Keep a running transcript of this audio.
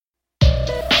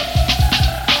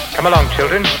Come along,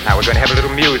 children. Now we're going to have a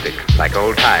little music, like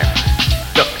old times.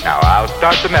 Look, now I'll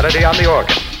start the melody on the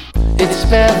organ. It's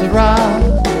Spare the Rock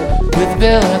with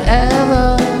Bill and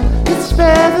Ella. It's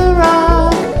Spare the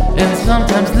Rock and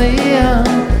sometimes Liam.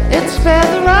 It's Spare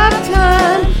the Rock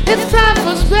time. It's time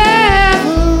for Spare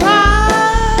the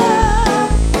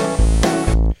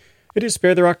Rock. It is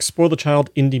Spare the Rock, Spoil the Child,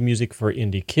 indie music for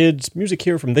indie kids. Music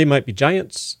here from They Might Be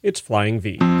Giants. It's Flying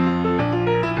V.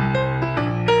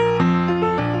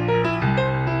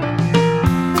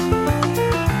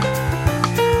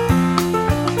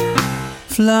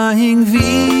 Flying V.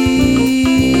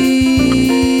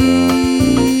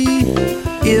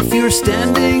 If you're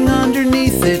standing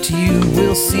underneath it, you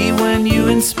will see when you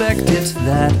inspect it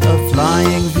that a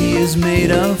flying V is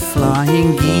made of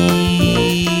flying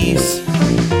geese.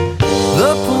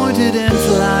 The pointed end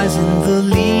flies in the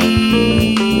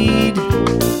lead,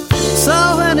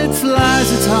 so when it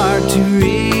flies it's hard to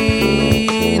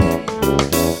read.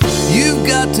 You've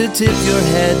got to tip your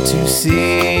head to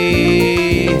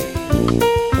see.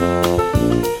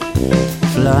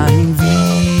 Flying V,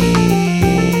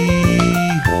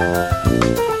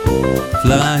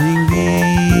 Flying V.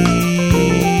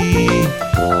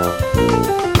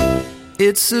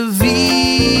 It's a V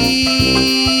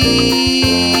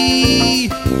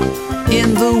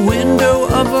in the window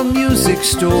of a music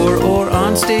store or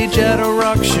on stage at a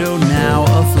rock show. Now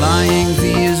a flying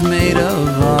V is made of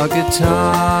a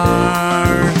guitar.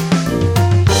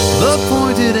 The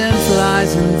pointed end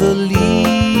flies in the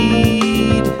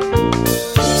lead,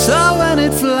 so when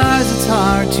it flies it's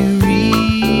hard to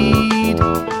read.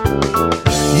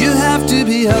 You have to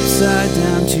be upside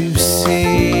down to see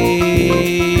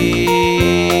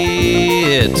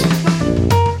it.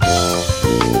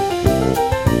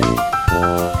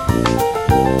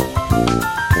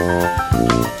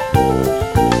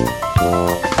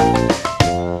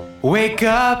 Wake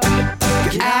up,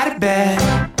 get out of bed,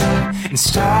 and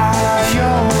start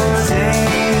your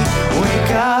day.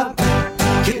 Wake up,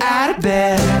 get out of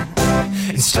bed,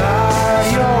 and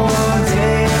start your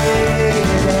day.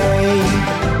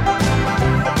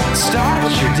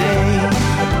 Start your day.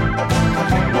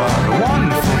 What a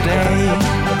wonderful day.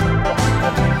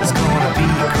 It's gonna be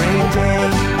a great day.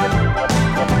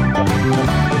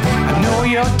 I know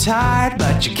you're tired,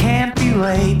 but you can't be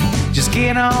late. Just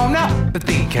get on up and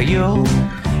think how you'll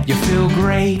feel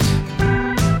great.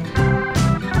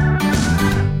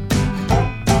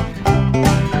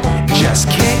 Just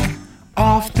kick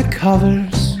off the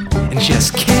covers, and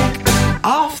just kick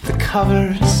off the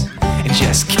covers, and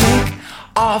just kick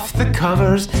off the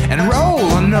covers, and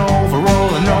rollin' over,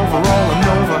 rollin' over, rollin'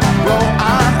 over, roll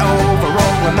on over,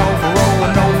 rollin' over,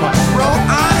 rollin' over, roll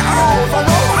on over,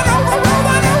 rollin' over,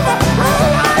 rollin' over,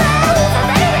 roll on over,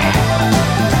 baby.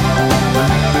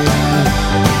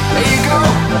 There you go.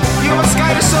 You want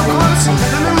Sky to so close?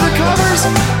 Remember the covers?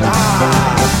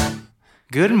 Ah.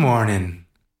 Good morning.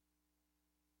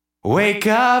 Wake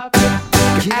up,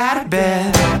 get out of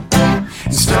bed,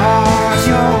 and start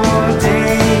your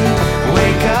day.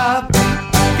 Wake up,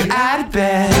 get out of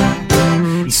bed,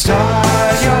 and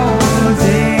start your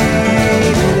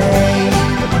day today.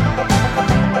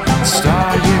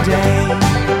 Start your day.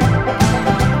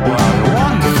 What a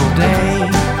wonderful day.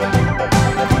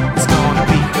 It's gonna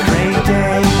be a great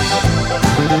day.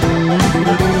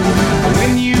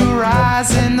 When you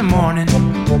rise in the morning,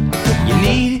 you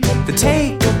need to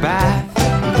take a bath,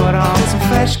 put on some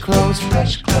fresh clothes,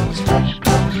 fresh clothes, fresh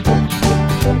clothes.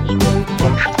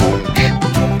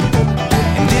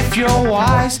 And if you're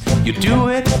wise, you do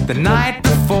it the night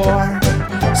before,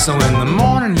 so in the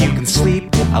morning you can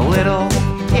sleep a little,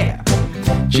 yeah,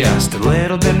 just a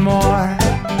little bit more.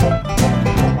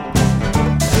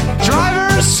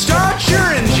 Drivers, start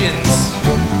your engines.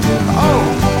 Oh,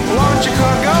 why don't your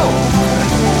car go?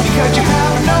 Because you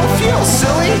have no fuel,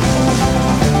 silly.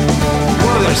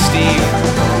 Whoa there, Steve.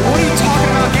 What are you talking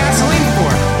about gasoline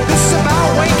for? This is about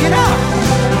waking up.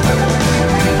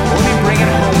 Let me bring it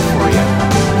home for you.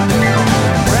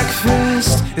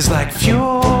 Breakfast is like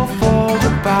fuel for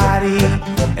the body.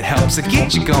 It helps to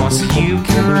get you going so you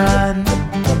can run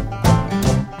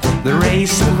the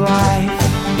race of life.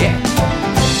 Yeah.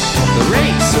 The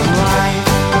race of life.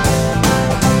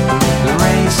 The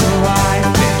race of life.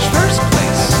 Finish first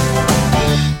place.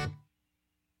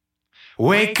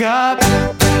 Wake up,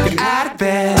 get out of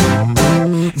bed,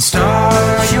 and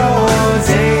start your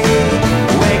day.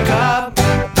 Wake up,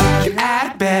 get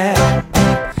out of bed,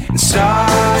 and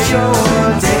start your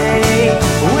day.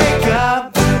 Wake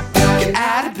up, get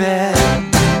out of bed,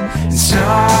 and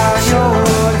start your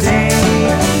day.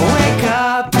 Wake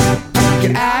up,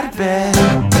 get out of bed,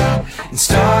 and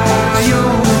start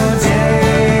your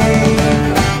day.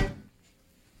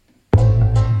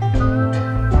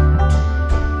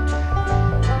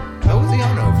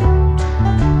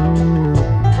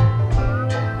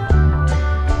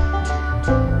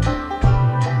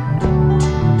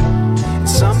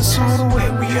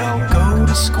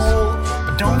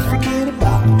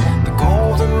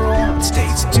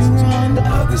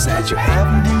 things that you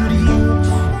haven't do to you.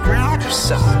 Grab your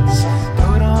socks,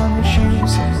 put on your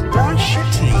shoes, brush your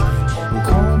teeth, and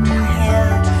comb your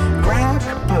hair. Grab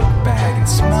your book bag and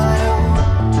smile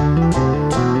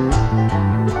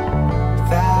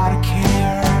without a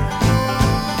care.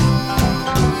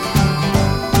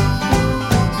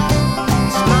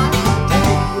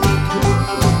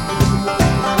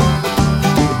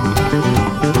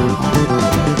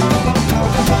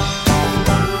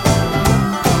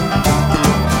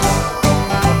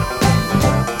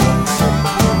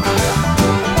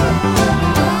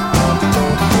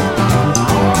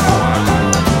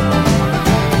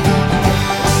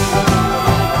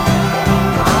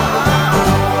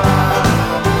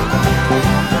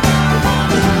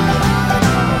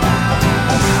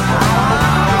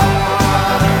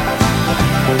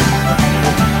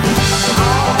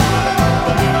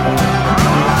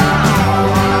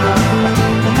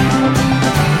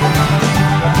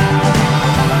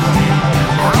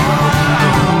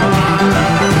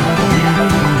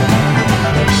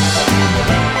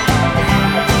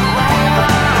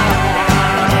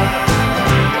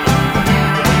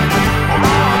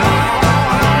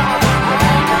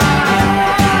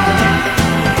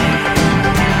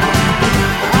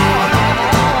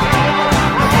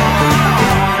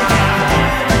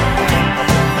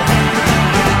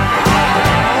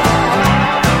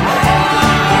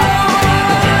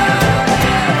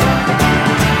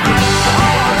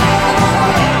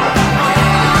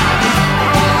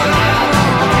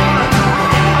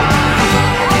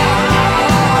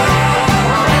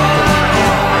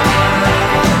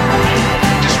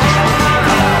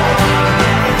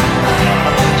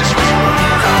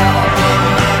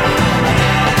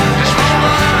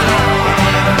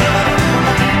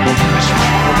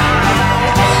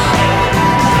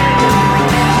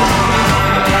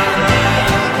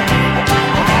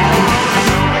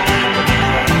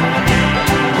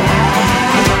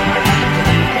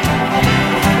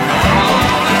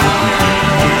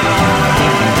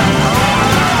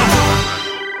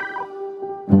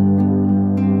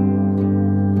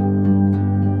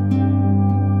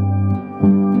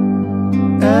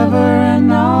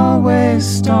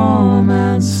 Storm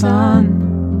and sun.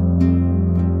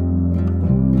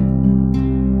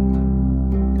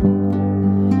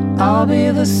 I'll be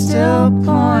the still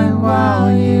point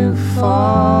while you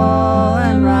fall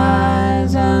and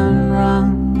rise and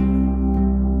run.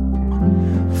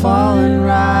 Fall and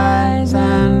rise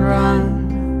and run.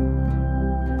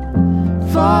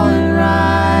 Fall and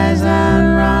rise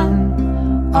and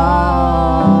run.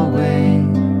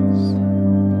 Always.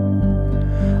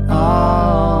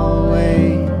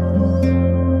 Always.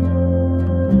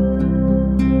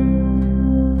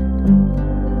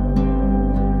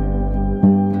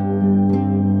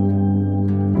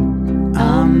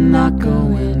 I'm not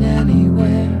going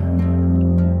anywhere.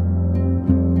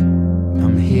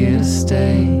 I'm here to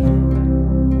stay.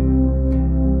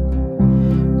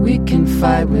 We can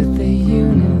fight with the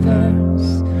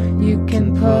universe. You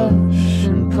can push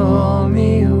and pull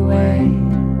me away.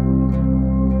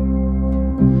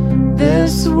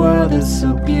 This world is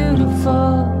so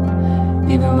beautiful.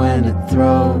 Even when it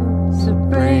throws, it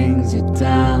brings you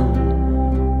down.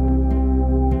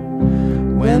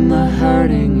 When the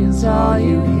hurting is all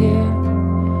you hear,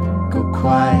 go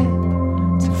quiet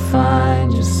to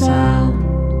find your sound.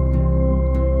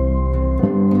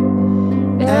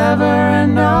 Ever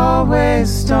and always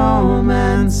storm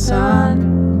and sun.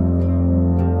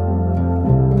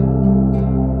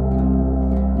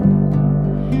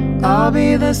 I'll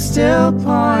be the still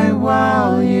point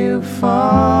while you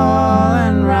fall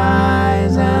and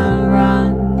rise and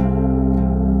run.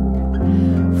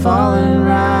 Fall and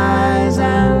rise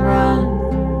and run.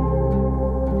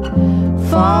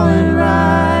 Fall and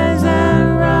rise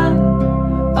and run.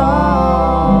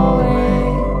 Always.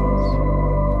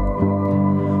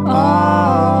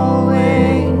 Always.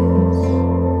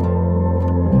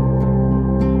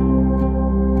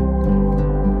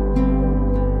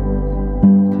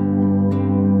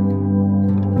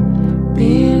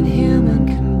 Being human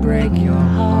can break your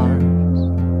heart.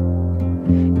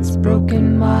 It's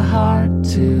broken my heart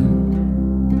too.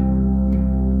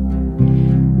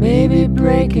 Maybe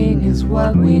breaking is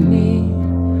what we need,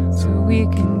 so we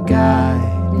can guide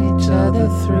each other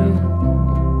through.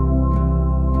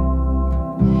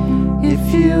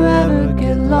 If you ever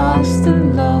get lost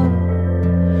and low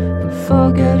and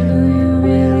forget who you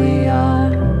really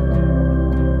are,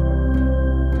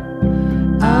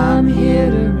 I'm here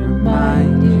to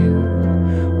remind you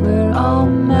we're all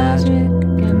magic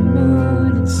and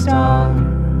moon and star.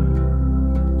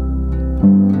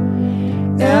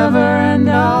 Ever and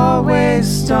always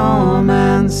storm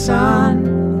and sun.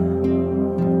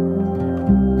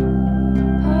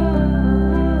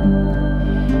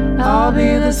 I'll be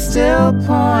the still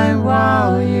point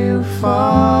while you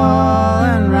fall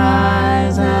and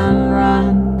rise and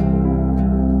run.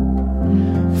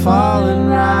 Fall and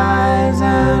rise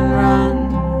and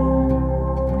run.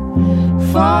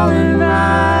 Fall and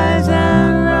rise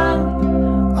and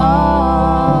run.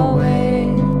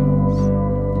 Always,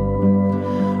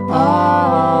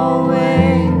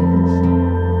 always,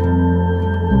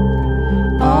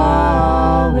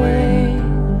 always.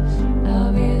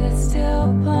 I'll be the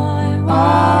still point.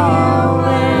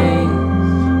 Always,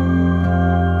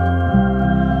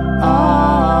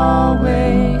 always.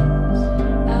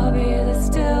 I'll be the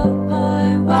still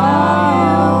point.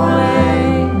 Always,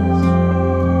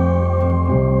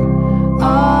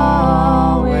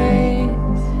 always.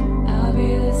 I'll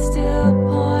be the still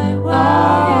point.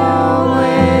 Always,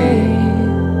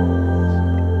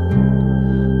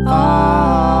 always.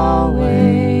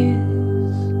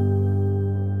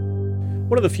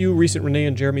 One of the few recent Renee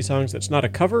and Jeremy songs that's not a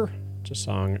cover. It's a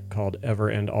song called Ever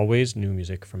and Always, new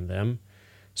music from them.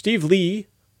 Steve Lee,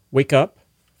 Wake Up,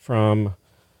 from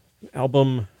an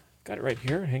album, got it right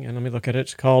here, hang on, let me look at it.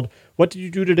 It's called What Did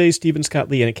You Do Today, Stephen Scott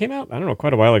Lee? And it came out, I don't know,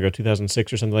 quite a while ago,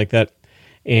 2006 or something like that.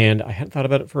 And I hadn't thought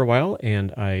about it for a while,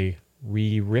 and I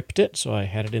re-ripped it, so I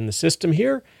had it in the system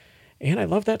here. And I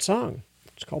love that song.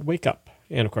 It's called Wake Up.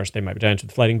 And of course, They Might Be Giants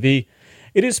with Flying V.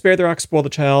 It is Spare the Rock, Spoil the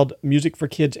Child, music for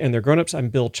kids and their grown-ups. I'm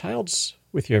Bill Childs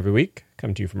with you every week,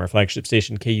 coming to you from our flagship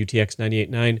station, KUTX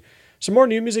 98.9. Some more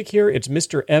new music here. It's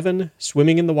Mr. Evan,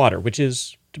 Swimming in the Water, which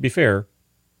is, to be fair,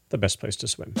 the best place to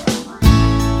swim.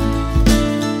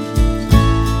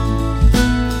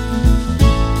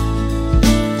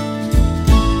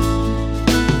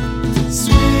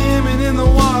 Swimming in the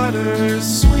water,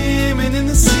 swimming in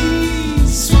the sea,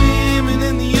 swimming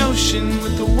in the ocean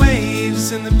with the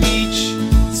waves and the beach.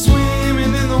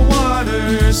 Swimming in the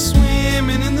water,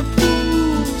 swimming in the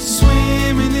pool,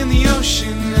 swimming in the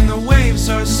ocean, and the waves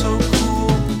are so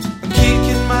cool. I'm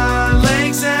kicking my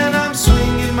legs and I'm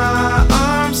swinging my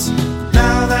arms,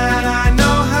 now that I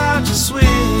know how to swim.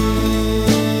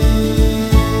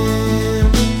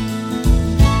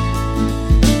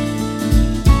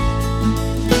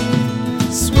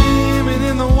 Swimming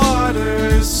in the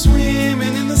water,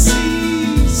 swimming in the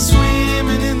sea,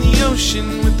 swimming in the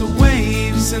ocean with the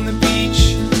waves and the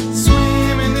beach.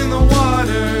 Swimming in the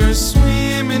water,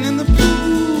 swimming in the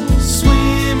pool,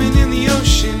 swimming in the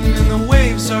ocean, and the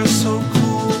waves are so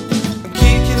cool. I'm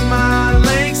kicking my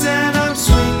legs and I'm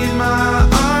swinging my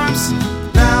arms,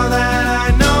 now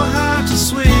that I know how to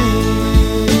swim.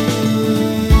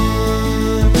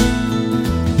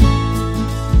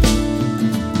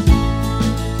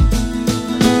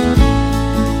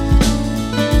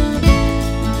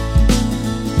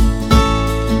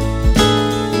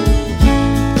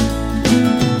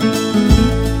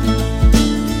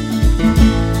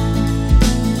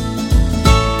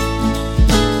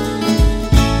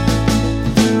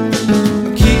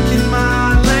 I'm kicking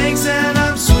my legs and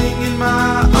I'm swinging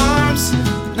my arms,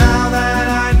 now that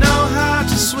I know how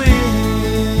to swim.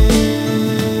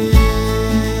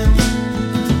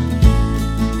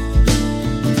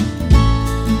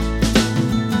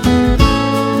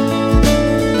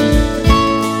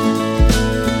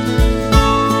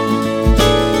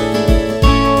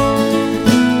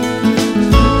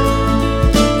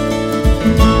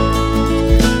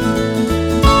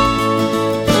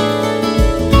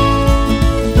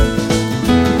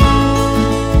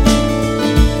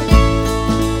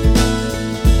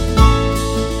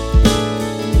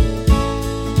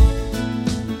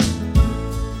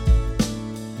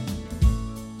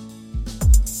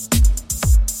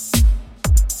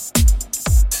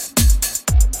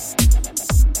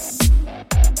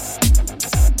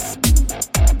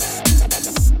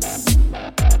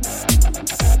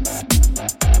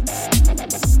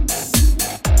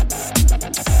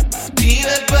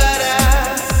 Peanut butter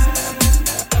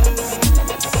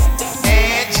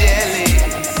and jelly,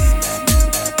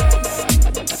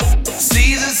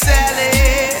 Caesar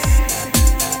salad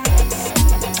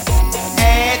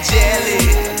and jelly,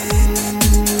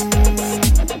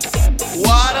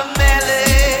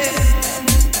 watermelon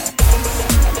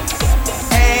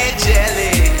and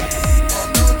jelly,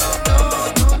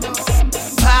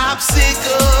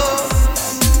 popsicle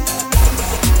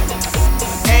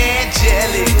and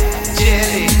jelly,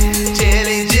 jelly,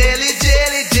 jelly, jelly,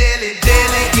 jelly, jelly,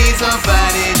 jelly keeps on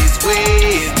finding its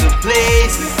way into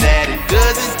places that it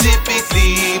doesn't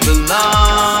typically belong.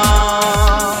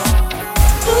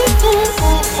 Ooh, ooh,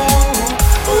 ooh, ooh,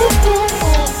 ooh, ooh,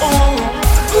 ooh, ooh,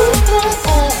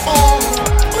 ooh,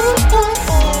 ooh,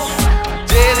 ooh.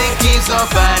 Jelly keeps on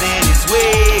finding its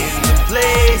way into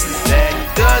places that it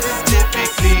doesn't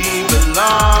typically belong.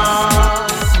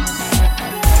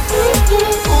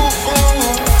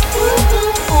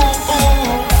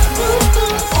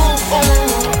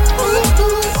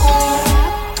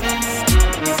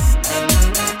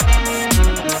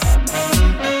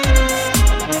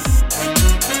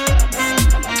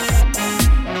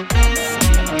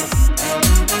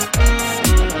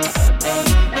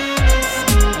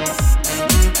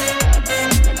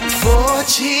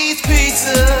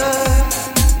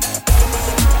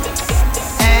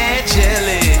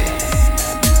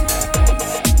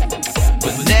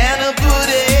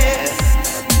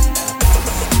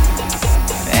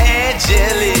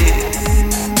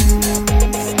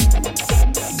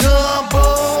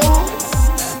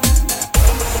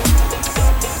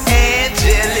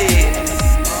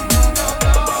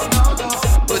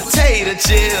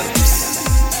 chips.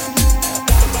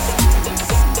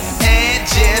 And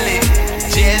jelly,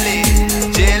 jelly,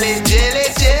 jelly, jelly,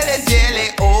 jelly, jelly.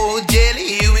 Oh,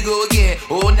 jelly, here we go again.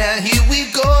 Oh, now here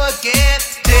we go again.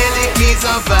 Jelly keeps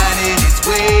on finding its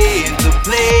way into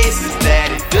places that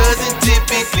it doesn't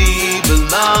typically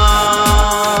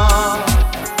belong.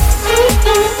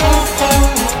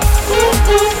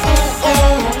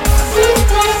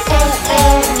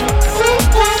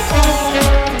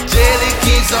 Jelly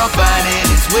keeps on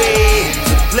finding its way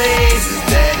into places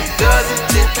that it doesn't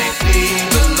typically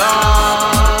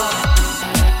belong.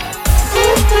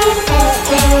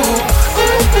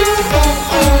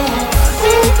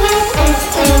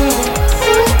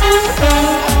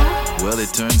 Well,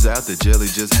 it turns out that Jelly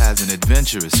just has an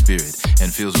adventurous spirit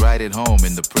and feels right at home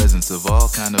in the presence of all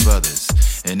kind of others.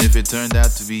 And if it turned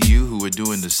out to be you who were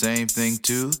doing the same thing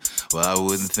too, well, I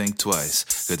wouldn't think twice,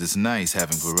 because it's nice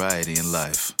having variety in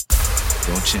life.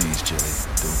 Don't change, Jelly.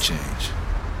 Don't change.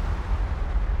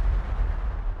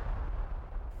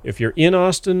 If you're in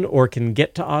Austin or can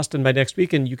get to Austin by next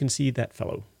weekend, you can see that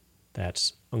fellow.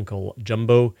 That's Uncle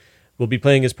Jumbo. We'll be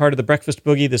playing as part of the Breakfast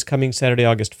Boogie this coming Saturday,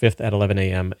 August 5th at 11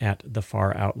 a.m. at the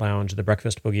Far Out Lounge,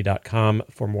 thebreakfastboogie.com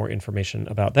for more information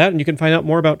about that. And you can find out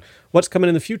more about what's coming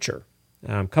in the future.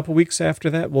 A couple weeks after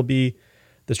that will be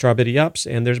the Strawberry Yops,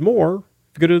 and there's more.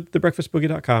 If you go to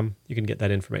thebreakfastboogie.com, you can get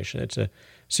that information. It's a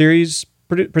series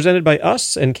presented by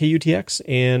us and KUTX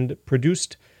and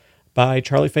produced by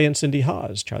Charlie Faye and Cindy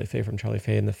Hawes. Charlie Faye from Charlie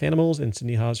Faye and the Fanimals and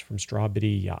Cindy Hawes from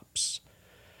Strawberry Yops.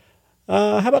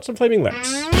 How about some Flaming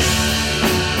Lips?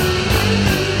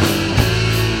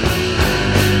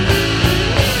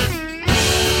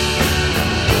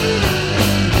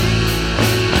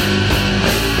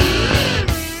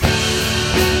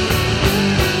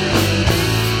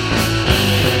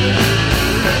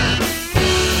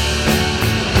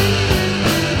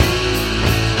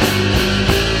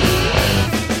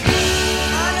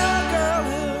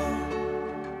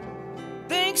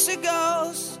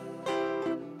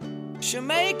 She'll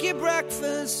make you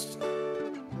breakfast,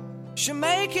 she'll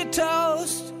make you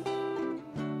toast,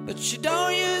 but she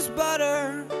don't use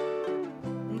butter,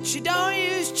 and she don't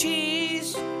use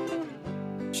cheese,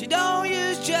 she don't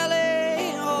use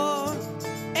jelly or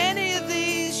any of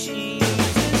these. She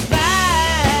uses Vaseline,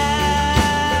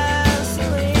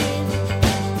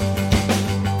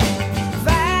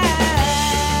 Vaseline,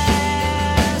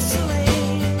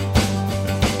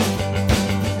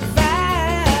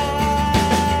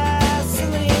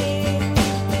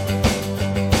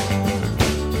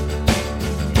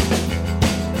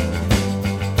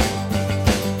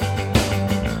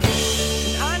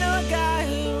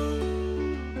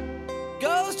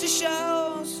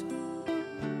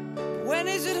 when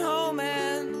he's at home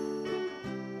and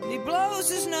he blows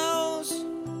his nose,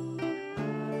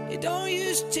 he don't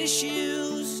use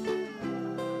tissues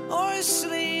or a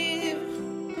sleeve,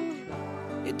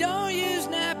 he don't use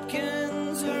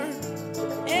napkins or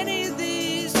any of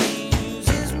these. He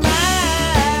uses magazines,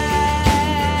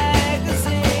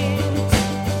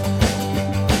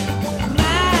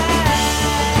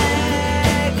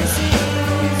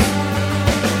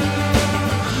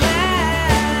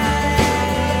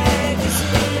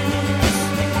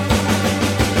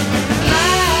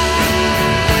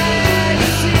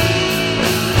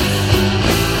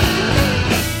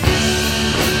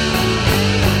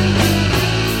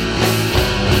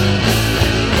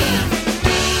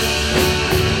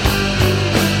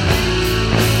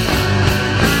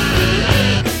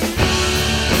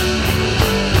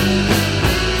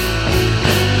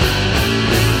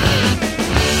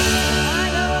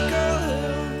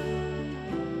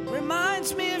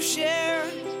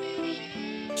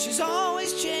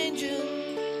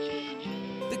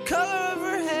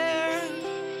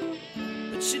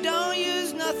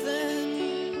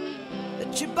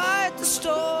 you buy at the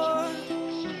store.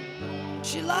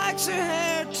 She likes her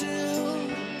hair to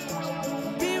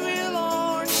be real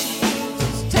orange. She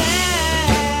uses tangerines,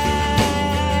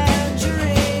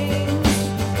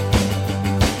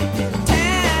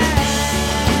 tangerines.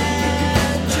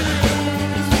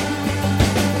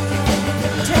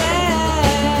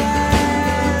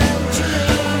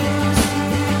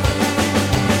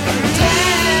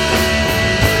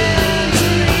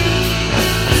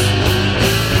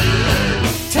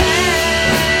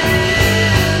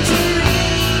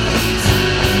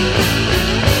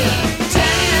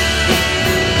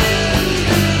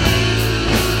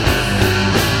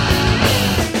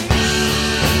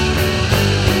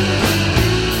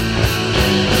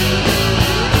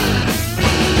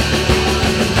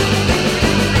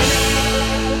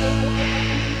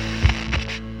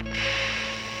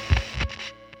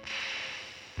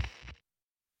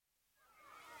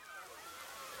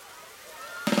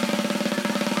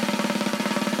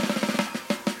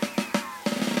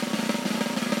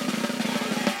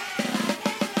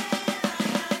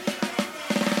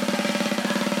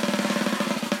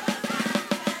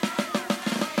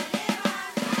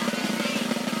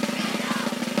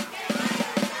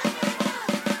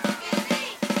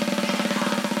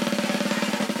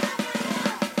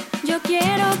 Yo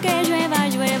quiero que llueva,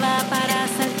 llueva para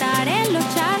saltar en los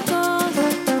charcos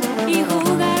y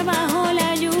jugar bajo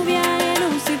la lluvia en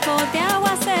un cipote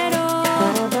aguacero.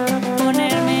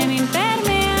 Ponerme mi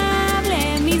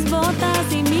impermeable, mis botas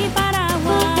y mi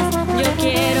paraguas. Yo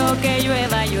quiero que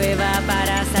llueva, llueva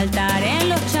para saltar en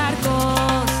los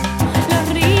charcos. Los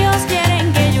ríos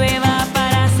quieren que llueva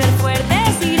para ser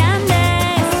fuertes y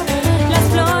grandes. Las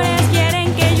flores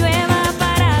quieren que llueva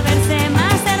para verse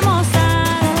más hermosas.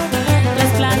 Las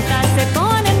plantas se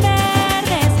ponen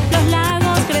verdes, los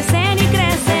lagos crecen y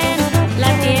crecen.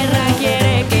 La tierra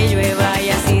quiere que llueva y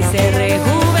así se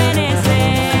rejuvenece.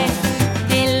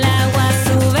 El agua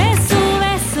sube,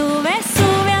 sube, sube,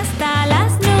 sube hasta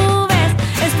las nubes.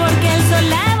 Es porque el sol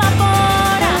la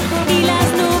evapora y las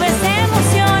nubes se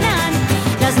emocionan.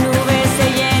 Las nubes se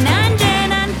llenan,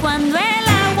 llenan cuando el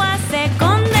agua se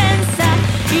condensa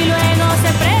y luego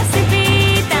se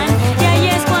precipitan y ahí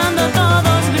es cuando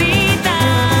todos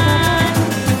gritan.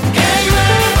 ¡Que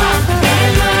llueva,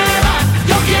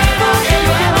 yo quiero que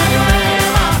llueva,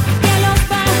 llueva! Que los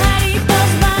pajaritos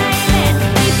bailen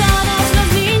y todos los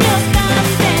niños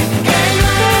canten. ¡Que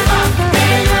llueva,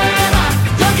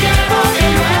 yo quiero que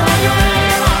llueva,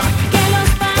 llueva! Que los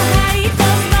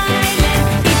pajaritos bailen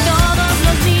y todos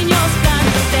los niños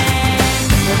canten.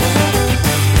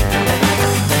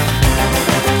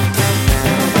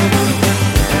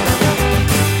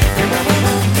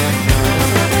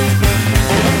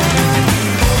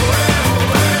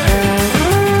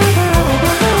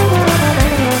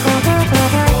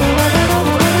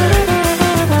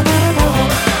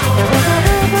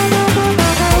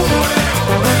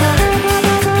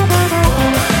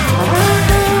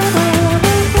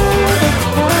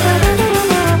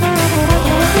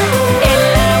 El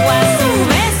agua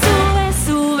sube, sube,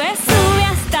 sube, sube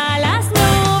hasta las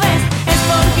nubes. Es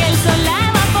porque el sol la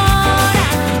evapora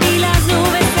y las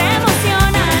nubes se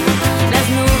emocionan. Las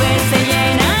nubes se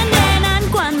llenan, llenan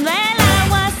cuando el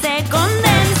agua se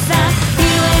condensa y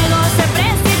luego se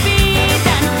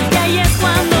precipitan y ahí es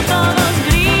cuando todos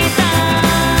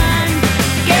gritan.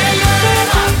 ¡Que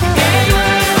llueva, yo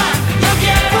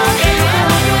quiero que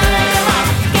llueva, llueva!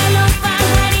 Que los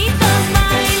pajaritos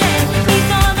bailen y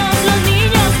todos los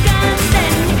niños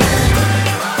canten. Que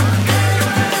llueva,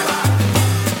 yo quiero que llueva,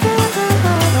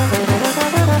 llueva. Que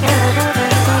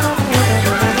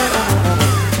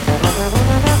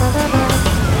los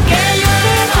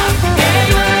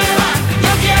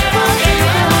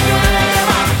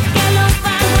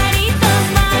pajaritos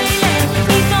bailen y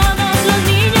todos los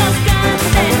niños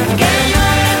canten. Que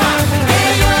llueva,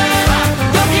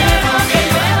 yo quiero que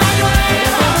llueva,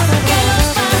 llueva. Que los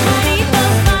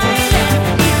pajaritos bailen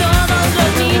y todos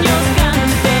los niños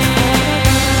canten.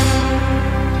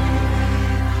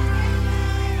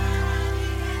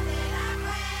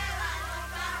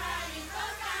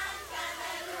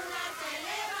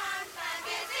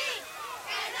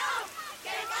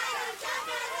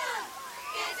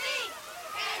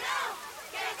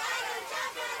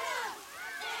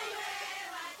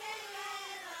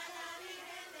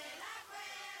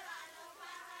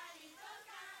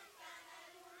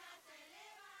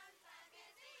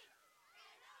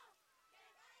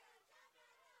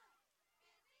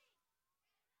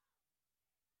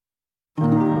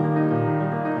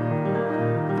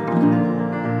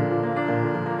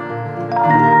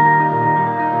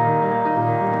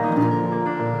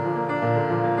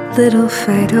 Little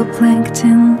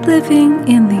phytoplankton living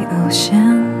in the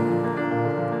ocean,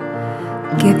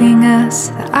 giving us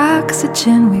the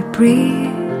oxygen we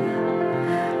breathe.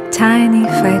 Tiny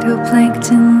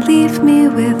phytoplankton leave me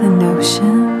with a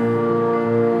notion.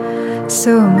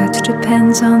 So much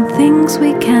depends on things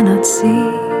we cannot see.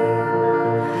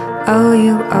 Oh,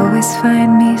 you'll always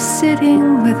find me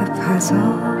sitting with a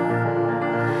puzzle,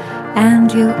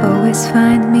 and you'll always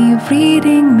find me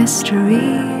reading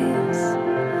mysteries.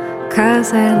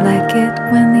 'Cause I like it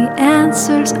when the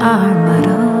answers are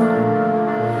muddled,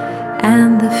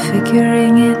 and the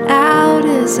figuring it out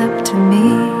is up to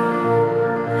me.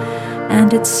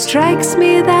 And it strikes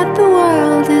me that the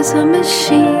world is a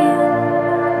machine.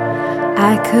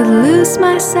 I could lose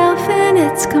myself in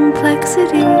its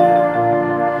complexity,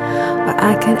 or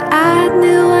I could add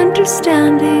new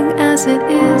understanding as it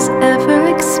is ever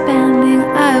expanding.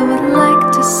 I would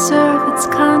like to serve its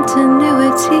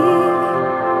continuity.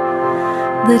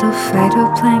 Little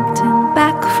phytoplankton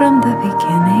back from the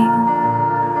beginning.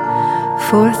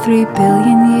 For 3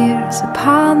 billion years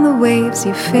upon the waves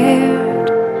you fared.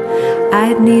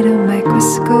 I'd need a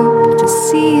microscope to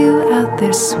see you out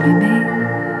there swimming.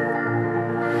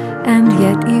 And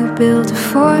yet you build a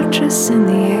fortress in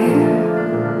the air.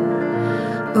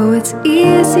 Oh, it's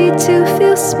easy to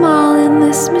feel small in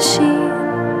this machine,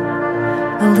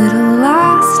 a little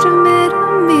lost amid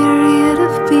a myriad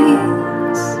of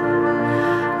beings.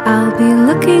 I'll be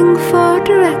looking for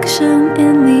direction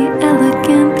in the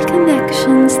elegant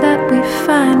connections that we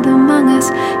find among us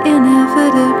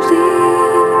inevitably,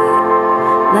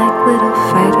 like little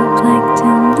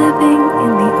phytoplankton living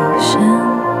in the ocean,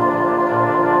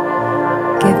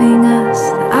 giving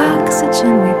us the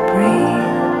oxygen we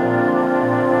breathe.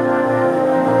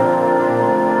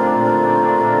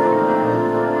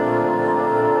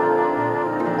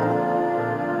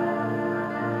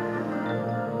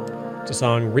 It's a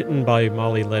song written by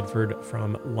Molly Ledford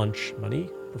from Lunch Money,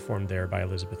 performed there by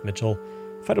Elizabeth Mitchell.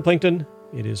 Phytoplankton,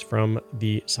 it is from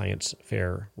the Science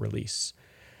Fair release.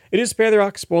 It is Spare the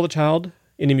Rock, Spoil the Child,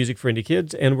 indie music for indie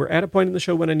kids, and we're at a point in the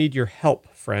show when I need your help,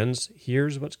 friends.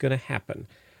 Here's what's going to happen.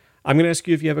 I'm going to ask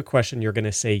you if you have a question. You're going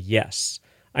to say yes.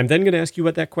 I'm then going to ask you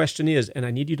what that question is, and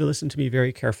I need you to listen to me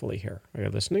very carefully here. Are you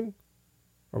listening?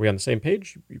 Are we on the same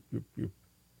page? You're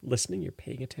listening? You're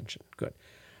paying attention. Good.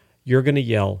 You're going to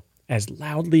yell as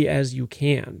loudly as you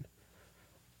can,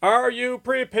 "Are you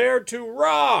prepared to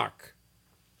rock?"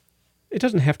 It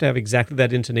doesn't have to have exactly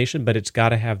that intonation, but it's got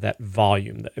to have that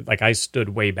volume. Like I stood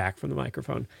way back from the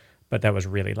microphone, but that was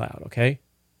really loud, okay?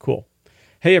 Cool.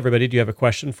 Hey, everybody, do you have a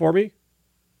question for me?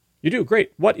 You do?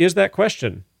 Great. What is that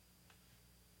question?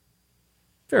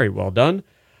 Very well done.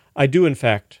 I am in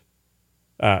fact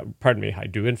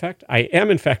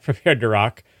prepared to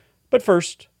rock, but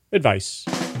first, advice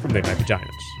from They Might Be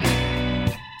Giants.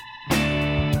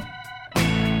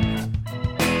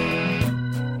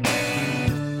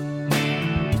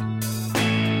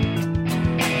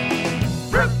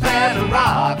 Prepare to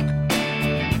rock.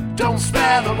 Don't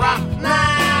spare the rock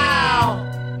now.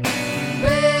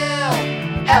 Bill,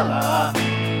 Ella,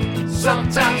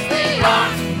 sometimes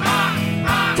Leon.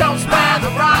 Don't spare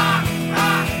the rock.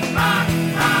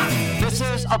 This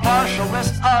is a partial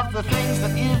list of the things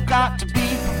that you've got to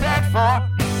be prepared for.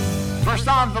 First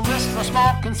on the list for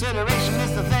small consideration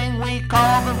is the thing we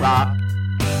call the rock.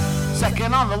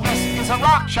 Second on the list is a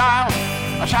rock child,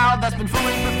 a child that's been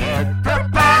fully prepared.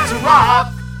 Prepare to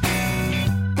rock.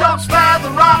 Don't spare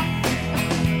the rock.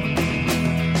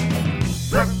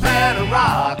 Prepare to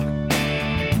rock.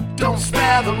 Don't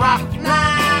spare the rock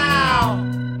now.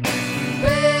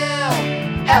 Bill,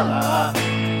 Ella,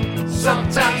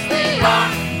 sometimes Leon.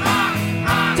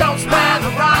 Don't spare the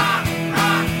rock.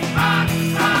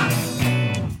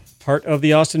 Part of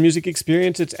the Austin Music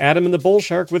Experience, it's Adam and the Bull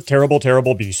Shark with Terrible,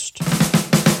 Terrible Beast.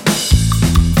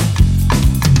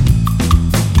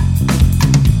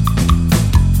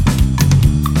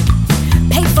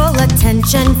 Pay full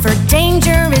attention, for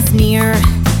danger is near.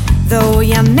 Though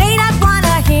you may not want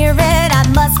to hear it, I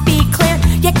must be clear.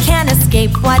 You can't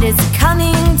escape what is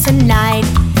coming tonight.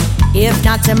 If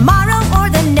not tomorrow or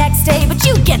the next day, but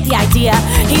you get the idea.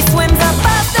 He swims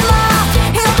above the law,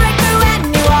 he'll break through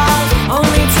any wall,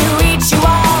 only to eat you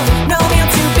all. No meal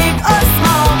too big or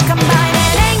small. Combine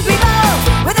an angry bull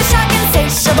with a shark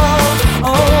insatiable.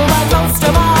 Oh, but most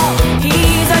of all,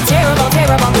 he's a terrible,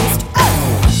 terrible beast.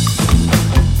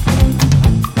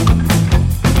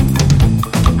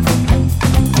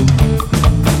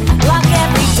 Lock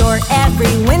every door,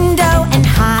 every window, and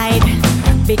hide,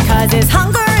 because his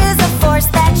hunger is a force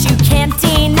that you can't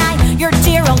deny. Your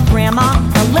dear old grandma,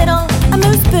 a little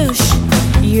amuse-bouche.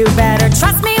 You better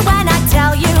trust me when I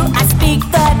tell you I speak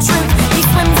the truth. He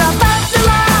swims above the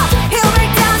law, he'll break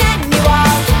down any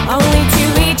wall, only to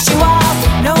eat you all.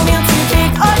 No meal too big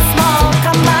or small.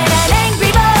 Combine an angry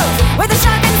bull with a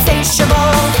shark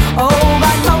insatiable. Oh,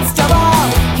 but most of all,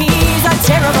 he's a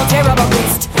terrible, terrible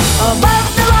beast. Above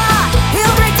the law,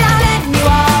 he'll break down any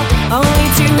wall, only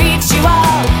to eat you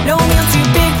all. No meal too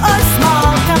big or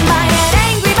small. Combine an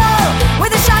angry bull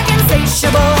with a shark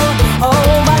insatiable. Oh,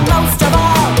 but most of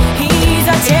all, he's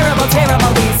a terrible,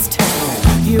 terrible beast.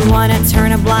 You wanna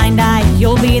turn a blind eye,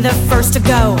 you'll be the first to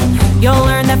go. You'll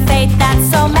learn the fate that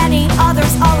so many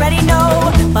others already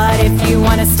know. But if you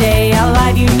wanna stay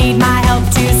alive, you need my help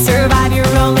to survive. Your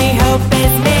only hope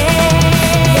is me.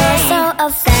 You're so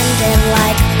offended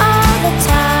like all the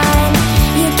time.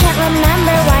 You can't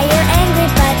remember why you're angry,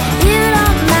 but you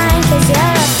don't mind, 'cause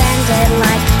you're offended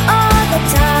like all the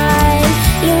time.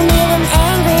 You need an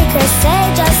angry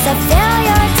crusade just to fill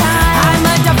your time. I'm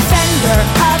a defender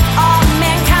of all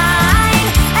mankind,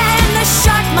 and the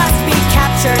shark must be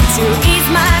captured to ease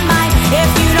my mind. If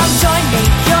you don't join me,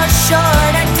 you're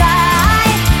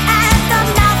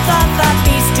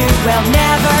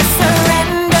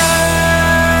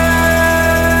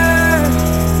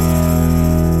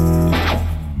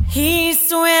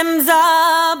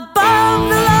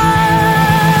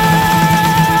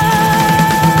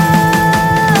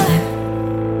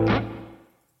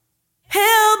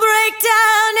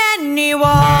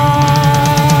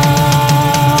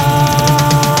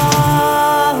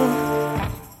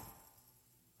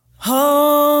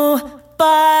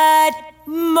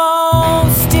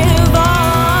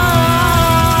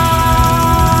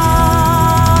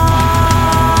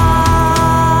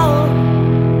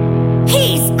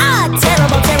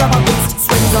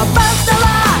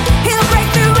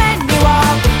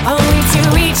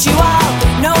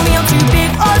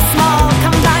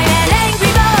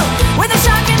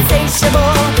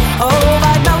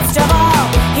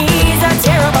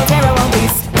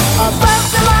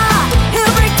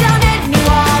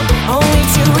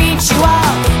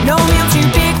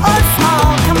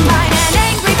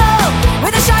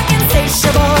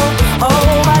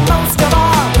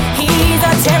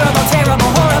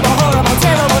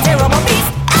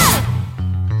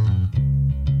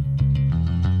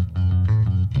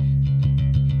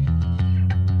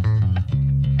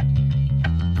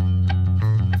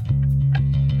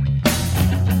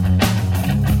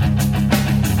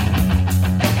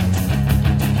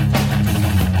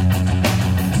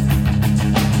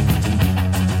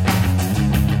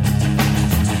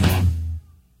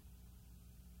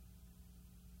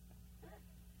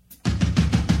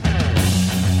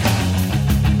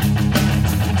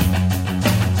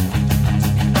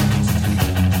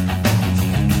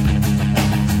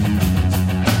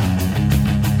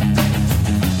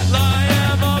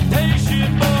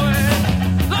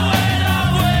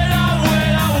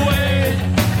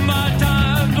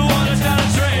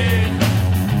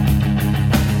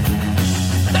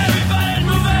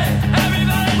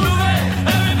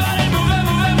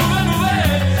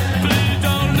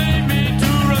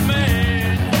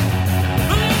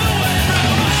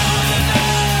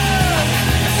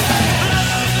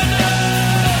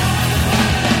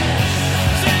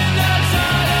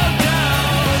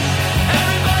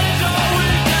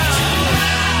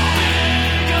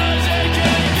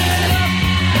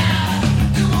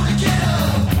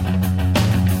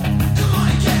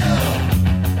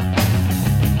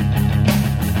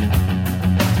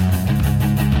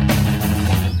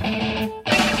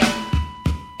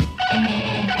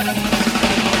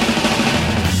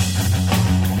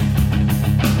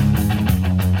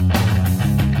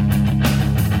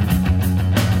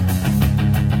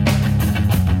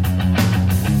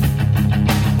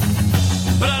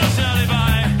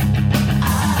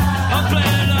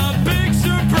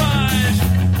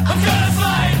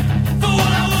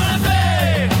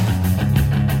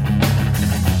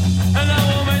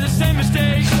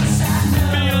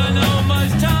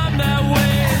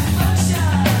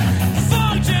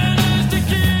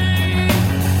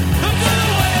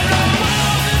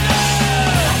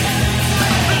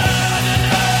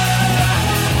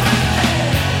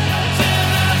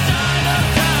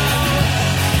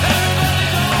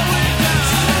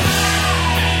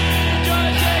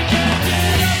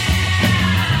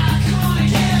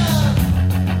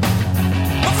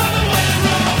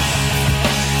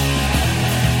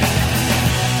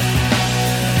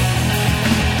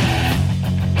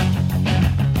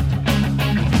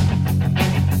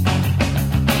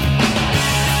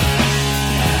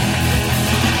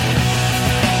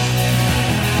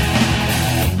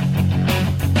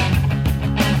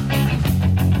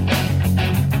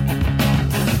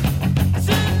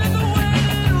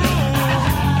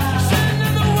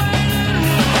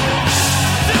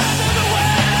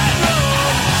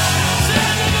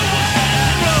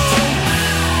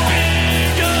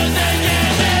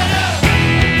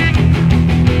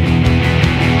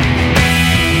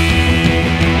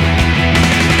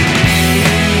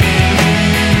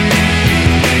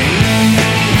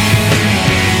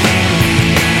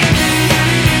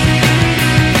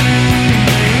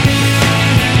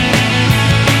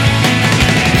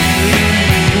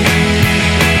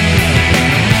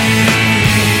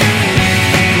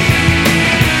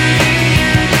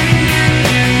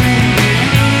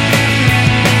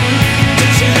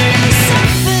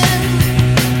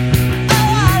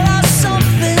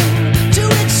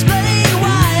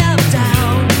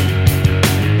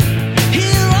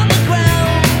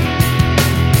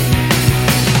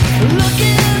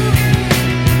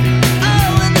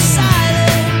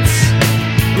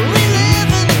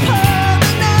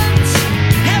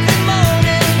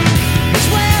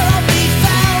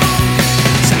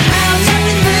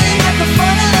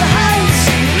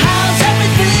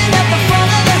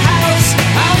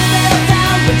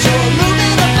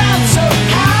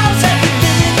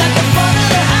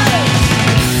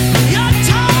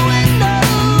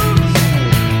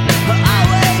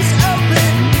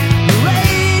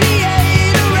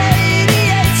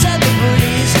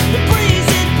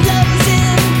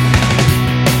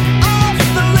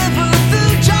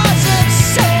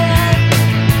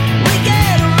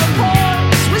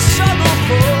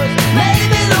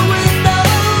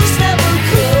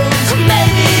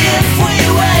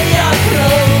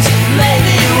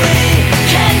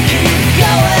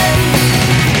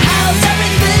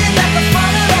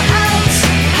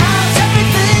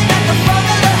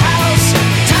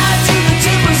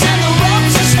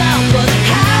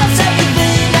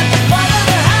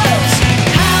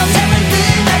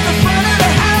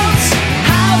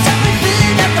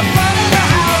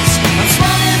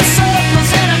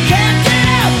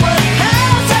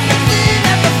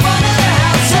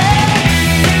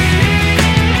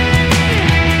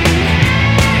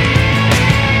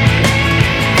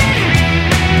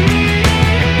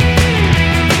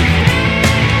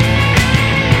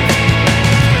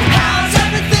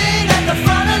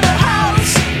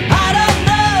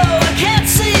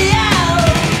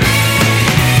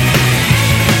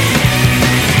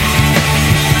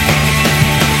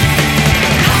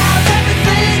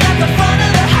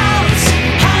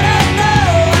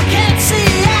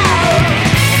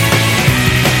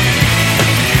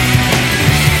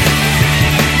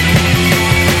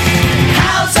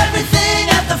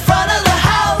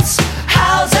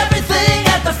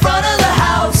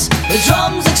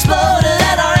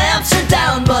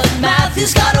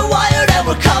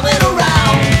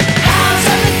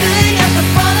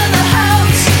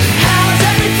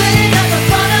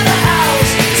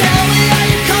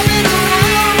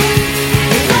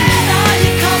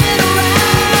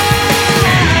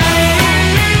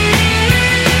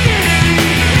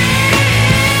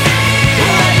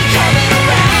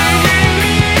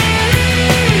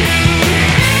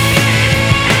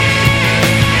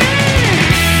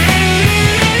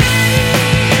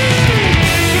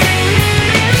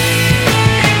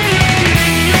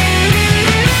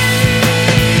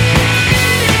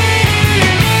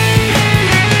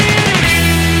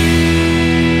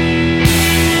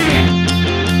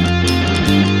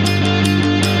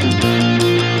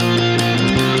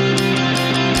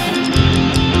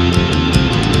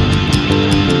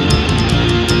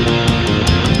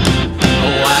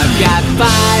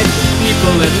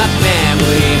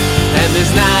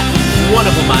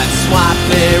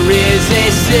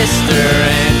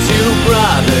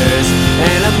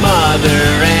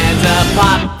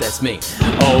That's me.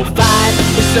 Oh, 5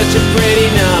 is such a pretty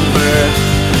number.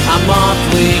 I'm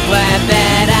awfully glad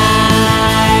that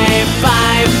I have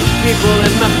 5 people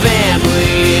in my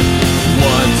family.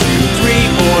 1, 2, 3,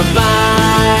 4,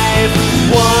 5.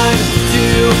 1,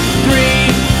 2,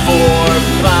 3, 4,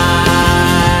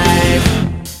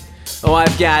 5. Oh,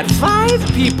 I've got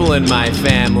 5 people in my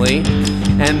family,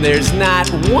 and there's not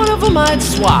one of them I'd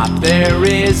swap. There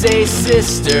is a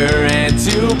sister and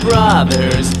 2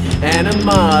 brothers, and a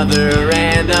mother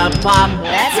and a pop.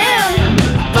 That's him! 5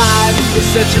 is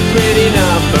such a pretty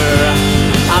number.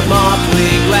 I'm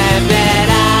awfully glad that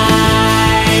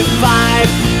I have 5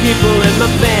 people in my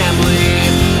family.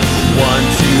 1,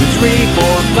 2, 3,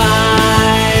 4,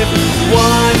 5.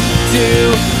 1,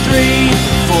 2, 3,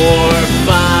 4,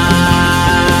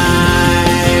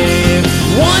 5.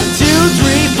 1, 2,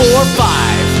 3, 4,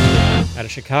 5. Out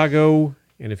of Chicago,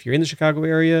 and if you're in the Chicago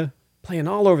area, playing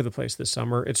all over the place this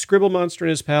summer, it's Scribble Monster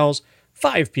and his pals.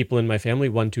 5 people in my family.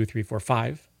 1, 2, 3, 4,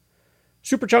 5.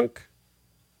 Superchunk,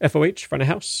 FOH, Front of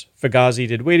House. Fugazi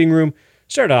did Waiting Room.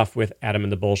 Started off with Adam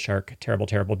and the Bull Shark, Terrible,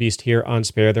 Terrible Beast here on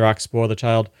Spare the Rock, Spoil the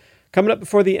Child. Coming up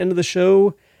before the end of the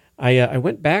show, I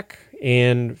went back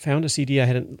and found a CD I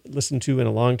hadn't listened to in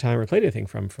a long time or played anything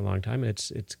from for a long time.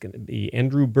 It's going to be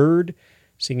Andrew Bird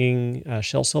singing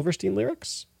Shel Silverstein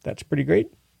lyrics. That's pretty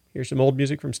great. Here's some old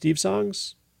music from Steve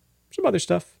songs. Some other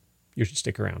stuff. You should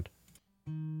stick around.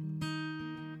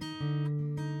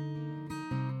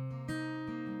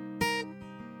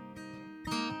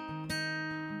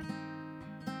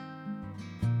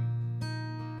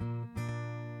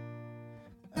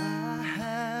 I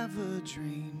have a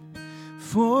dream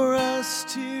for us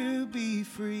to be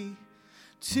free,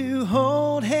 to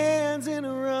hold hands and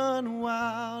run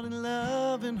wild in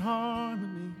love and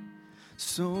harmony.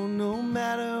 So no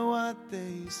matter what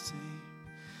they say,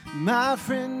 my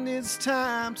friend, it's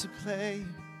time to play.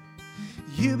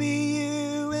 You be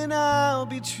you and I'll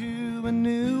be true. A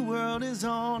new world is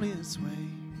on its way.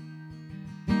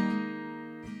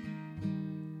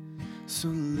 So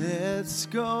let's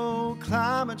go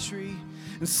climb a tree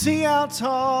and see how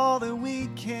tall that we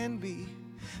can be.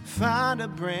 Find a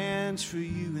branch for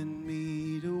you and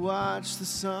me to watch the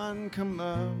sun come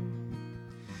up.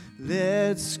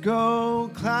 Let's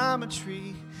go climb a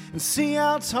tree and see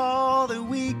how tall that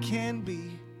we can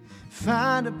be.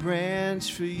 Find a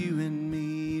branch for you and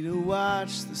me to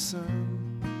watch the sun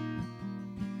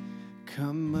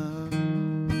come up.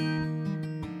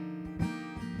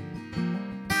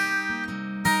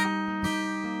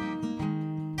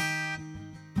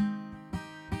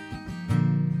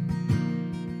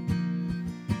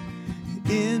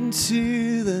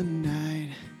 Into the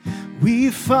night,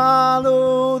 we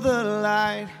follow the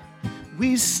light.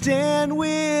 We stand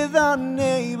with our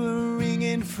neighbor,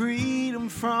 ringing freedom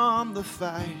from the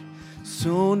fight.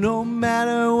 So no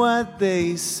matter what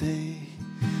they say,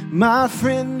 my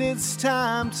friend, it's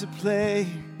time to play.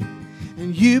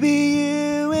 And you be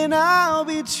you and I'll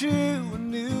be true. A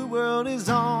new world is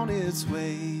on its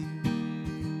way.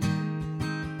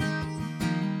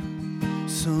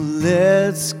 So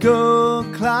let's go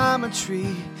climb a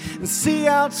tree and see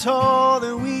how tall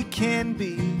that we can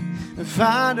be. And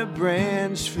find a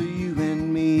branch for you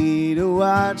and me to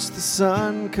watch the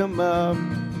sun come up.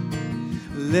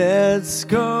 Let's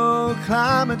go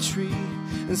climb a tree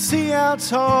and see how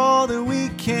tall that we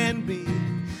can be.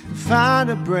 And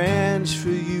find a branch for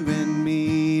you and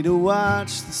me to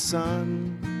watch the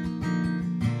sun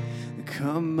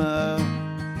come up.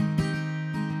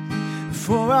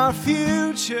 For our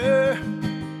future,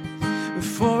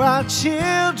 for our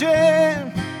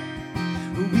children,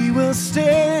 we will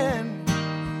stand.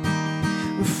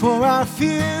 For our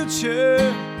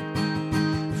future,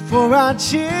 for our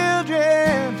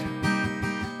children,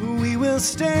 we will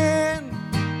stand.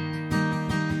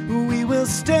 We will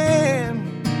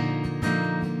stand.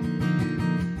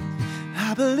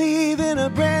 I believe in a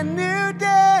brand new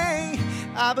day.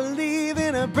 I believe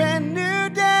in a brand new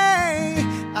day.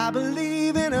 I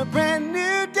believe in a brand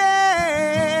new day.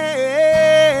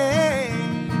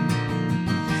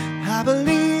 I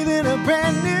believe in a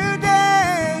brand new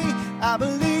day. I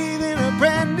believe in a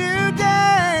brand new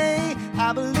day.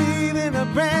 I believe in a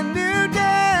brand new day.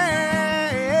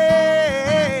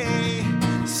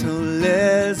 So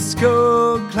let's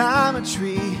go climb a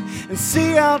tree and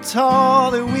see how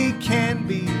tall that we can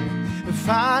be. And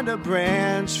find a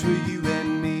branch for you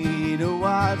and me to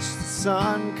watch the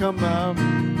sun come up.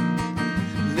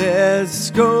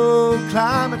 Let's go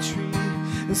climb a tree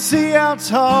and see how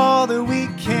tall that we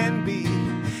can be.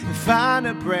 And find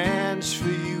a branch for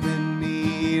you and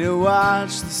me to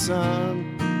watch the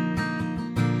sun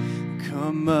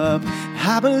come up.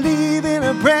 I believe in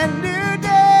a brand new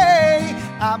day.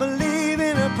 I believe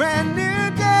in a brand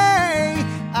new day.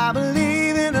 I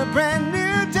believe in a brand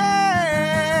new day.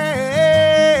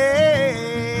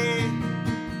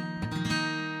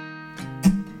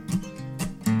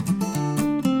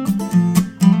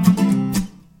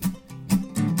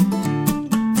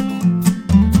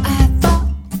 I thought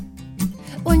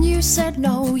when you said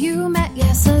no, you meant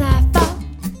yes, and I thought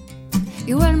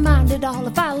you wouldn't mind at all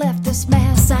if I left this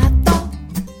mess. I thought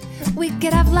we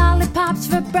could have lollipops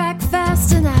for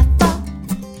breakfast, and I thought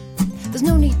there's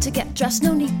no need to get dressed,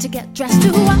 no need to get dressed.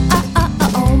 Ooh,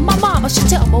 oh, my mama, she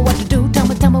tell me what to do, tell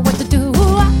me what to do.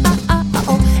 Ooh,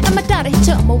 oh, and my daddy, he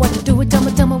tell me what to do, tell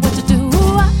me what to do.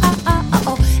 Ooh,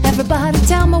 oh, everybody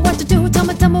tell me what to do, tell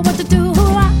me what to do.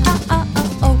 Ooh,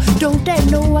 oh, don't they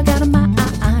know I got a mind?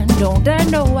 Don't they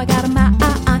know I got a mind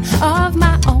of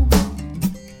my own?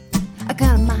 I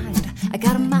got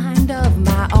a mind of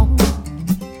my own.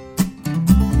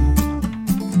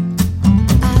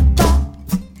 I thought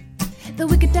that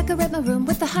we could decorate my room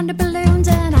with 100 balloons,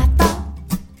 and I thought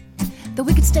that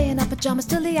we could stay in our pajamas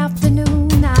till the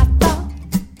afternoon. I thought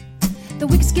that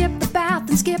we could skip the bath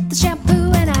and skip the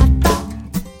shampoo, and I thought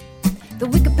that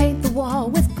we could paint the wall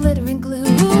with glitter and glue.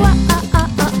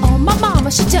 Oh, my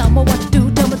mama, she tell me what to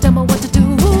do, tell me what to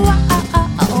do.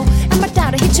 Oh, and my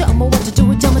daddy, he tell me what to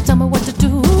do, tell me what to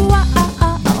do.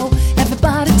 Oh,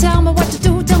 everybody tell me what to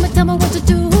do, tell me what to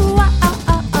do.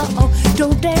 Oh,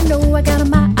 don't they know I got a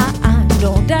mind?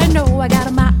 Don't they know I got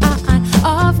a mind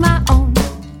of my own?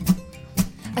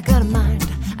 I got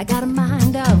a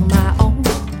mind of my own.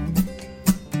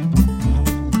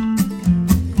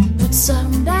 But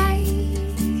someday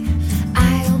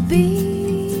I'll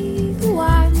be the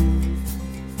one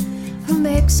who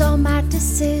makes all my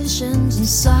decisions, and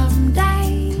someday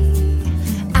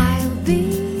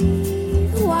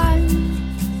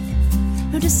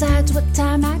decides what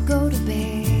time I go to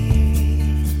bed,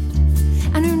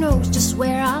 and who knows just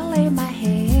where I'll lay my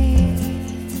head,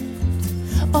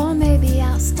 or maybe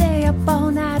I'll stay up all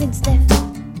night instead.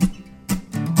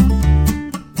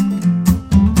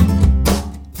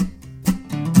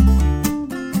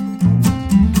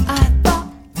 I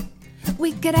thought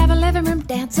we could have a living room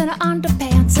dance in our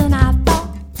underpants, and I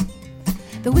thought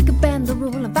that we could bend the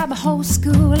rule and invite my whole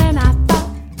school, and I thought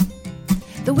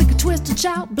that we could twist and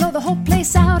shout, blow the whole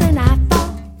place out, and I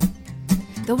thought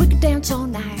that we could dance all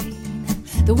night,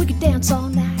 that we could dance all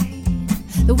night,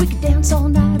 that we could dance all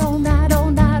night, all night,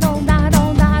 all night, all night,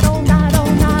 all night, all night, all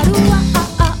night. Ooh,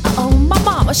 oh, my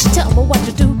mama, she tell me what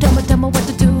to do, tell me what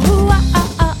to do. Ooh,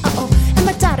 oh, and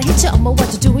my daddy, he tell me what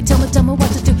to do, he tell me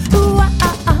what to do. Ooh,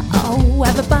 oh,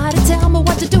 everybody tell me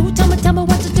what to do, tell me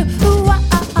what to do. Ooh,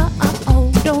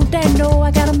 oh, don't they know I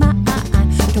got a mind,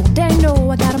 don't they know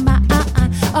I got a mind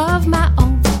of my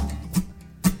own.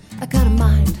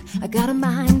 I got a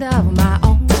mind of my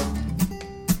own.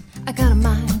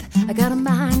 I got a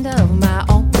mind of my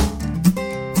own.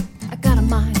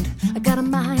 I got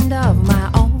a mind of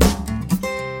my own.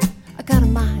 I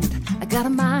got a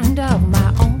mind of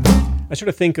my own. I sort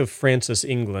of think of Francis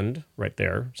England right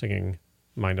there singing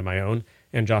Mind of My Own,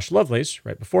 and Josh Lovelace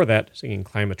right before that singing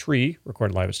Climb a Tree,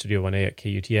 recorded live at Studio 1A at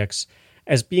KUTX,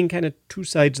 as being kind of two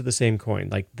sides of the same coin.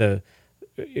 Like the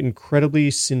incredibly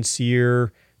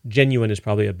sincere, genuine is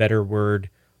probably a better word,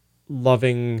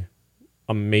 loving,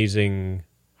 amazing,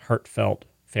 heartfelt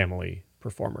family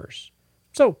performers.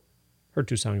 So, heard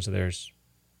two songs of theirs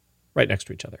right next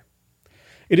to each other.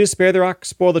 It is Spare the Rock,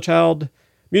 Spoil the Child,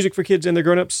 music for kids and their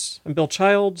grown-ups. I'm Bill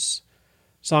Childs.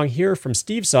 Song here from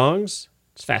Steve Songs.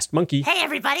 It's Fast Monkey. Hey,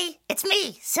 everybody. It's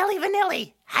me, Silly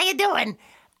Vanilli. How you doing?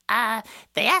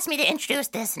 They asked me to introduce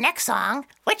this next song,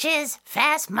 which is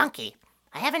Fast Monkey.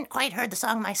 I haven't quite heard the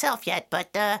song myself yet, but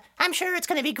I'm sure it's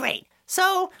going to be great.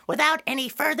 So, without any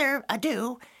further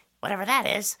ado, whatever that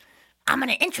is, I'm going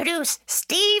to introduce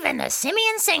Steve and the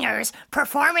Simian Singers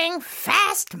performing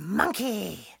Fast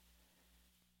Monkey.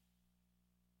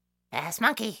 Fast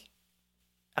Monkey.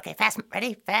 Okay,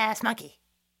 ready? Fast Monkey.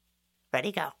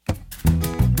 Ready, go.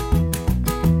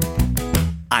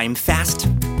 I'm fast.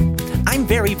 I'm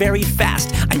very, very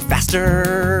fast. I'm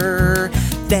faster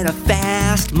than a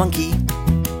fast monkey.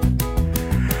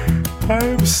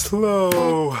 I'm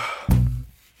slow.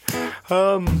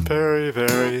 I'm very,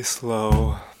 very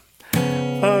slow.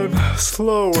 I'm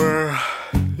slower.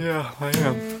 Yeah, I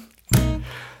am.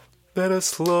 Than a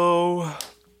slow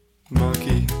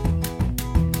monkey.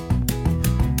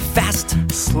 Fast.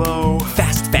 Slow.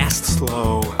 Fast, fast.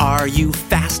 Slow. Are you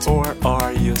fast? Or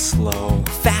are you slow?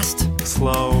 Fast.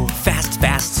 Slow. Fast,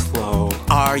 fast. Slow.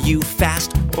 Are you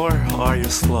fast? Or are you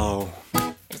slow?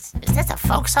 Is this a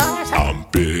folk song or something? I'm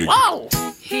big. Whoa!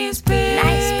 He's big.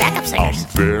 Nice backup singers. I'm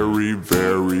very,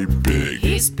 very big.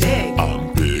 He's big.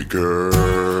 I'm bigger.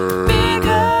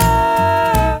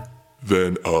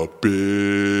 Than a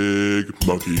big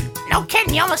monkey. No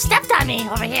kidding, you almost stepped on me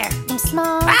over here. I'm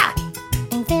small. Ah!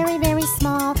 I'm very, very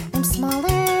small. I'm smaller.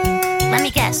 Let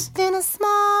me guess. Than a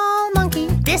small monkey.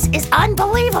 This is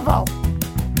unbelievable.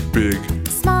 Big.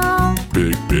 Small.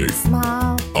 Big, big.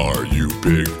 Small. Are you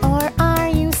big? Or are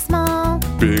you small?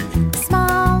 Big.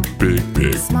 Small. Big,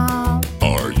 big. Small.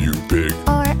 Are you big?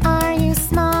 Or are you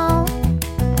small?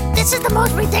 This is the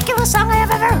most ridiculous song I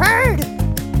have ever heard.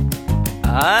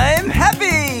 I'm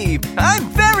happy. I'm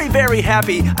very, very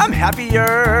happy. I'm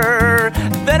happier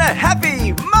than a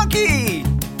happy monkey.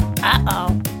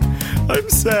 Uh-oh. I'm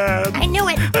sad. I knew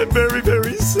it. I'm very,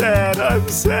 very sad. I'm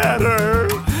sadder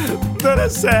than a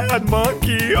sad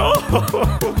monkey. Oh.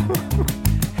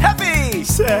 Happy.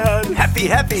 Sad. Happy,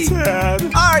 happy. Sad.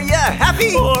 Are ya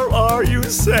happy? Or are you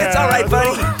sad? It's all right,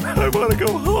 buddy. I want to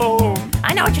go home.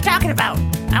 I know what you're talking about.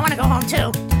 I want to go home,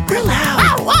 too. We're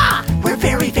loud. Oh, ah! We're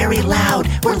very, very loud.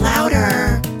 We're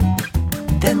louder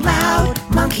than loud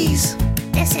monkeys.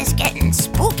 This is getting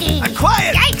spooky. I'm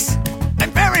quiet. Yikes!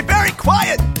 I'm very, very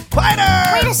quiet.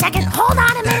 Quieter. Wait a second. Hold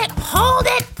on a minute. Hold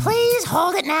it. Please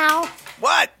hold it now.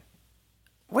 What?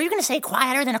 Were you going to say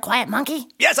quieter than a quiet monkey?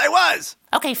 Yes, I was.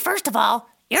 Okay, first of all,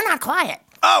 you're not quiet.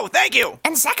 Oh, thank you.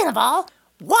 And second of all,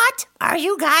 what are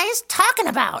you guys talking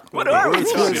about? What are we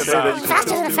talking about?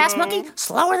 Faster than a fast monkey?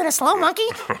 Slower than a slow monkey?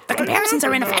 The comparisons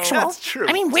are ineffectual. That's true.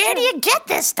 I mean, where do you get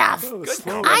this stuff?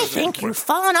 I think you've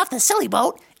fallen off the silly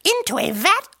boat into a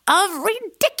vat of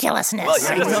ridiculousness.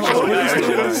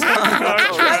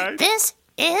 This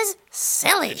is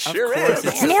silly. Sure is.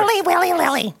 Nilly willy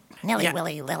lily. Nilly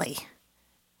willy lily.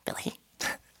 Billy?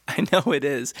 I know it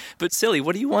is. But silly,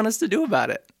 what do you want us to do about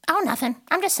it? Oh, nothing.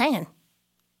 I'm just saying.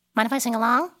 Mind if I sing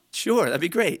along? Sure, that'd be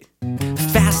great.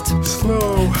 Fast.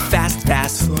 Slow. Fast,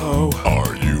 fast. Slow.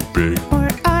 Are you big? Or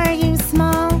are you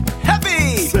small?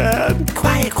 Heavy. Sad.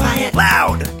 Quiet, quiet.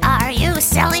 Loud. Are you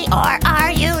silly or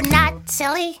are you not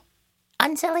silly?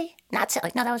 Unsilly? Not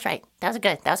silly. No, that was right. That was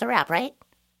good. That was a rap, right?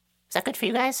 Is that good for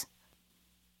you guys?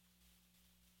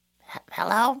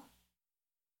 Hello?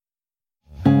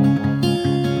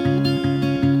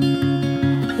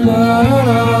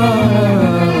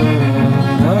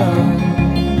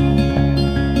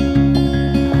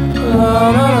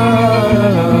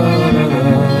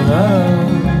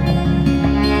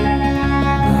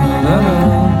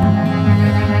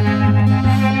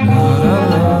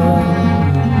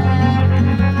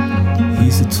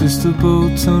 He's a twistable,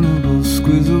 tunnable,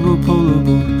 squeezable,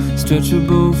 pullable,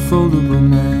 stretchable, foldable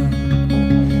man.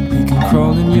 He can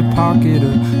crawl in your pocket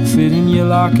or fit in your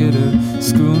locket or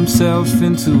screw himself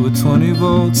into a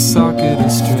 20-volt socket or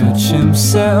stretch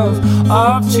himself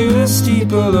up to the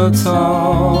steeple or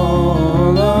taller.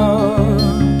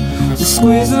 To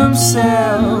squeeze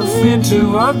himself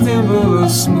into a thimble or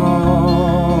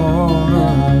smaller.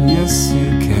 Yes, he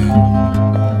can.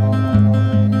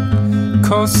 Of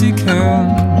course he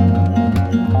can.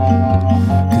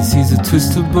 'Cause he's a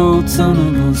twistable,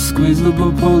 tunnable,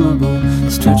 squeezable, pullable,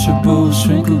 stretchable,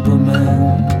 shrinkable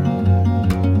man.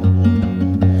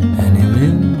 And he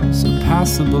lives a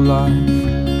passable life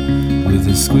with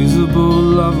a squeezable,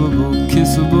 lovable,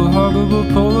 kissable, huggable,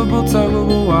 pullable,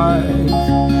 tuggable wife.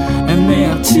 And they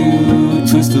have 2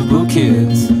 twistable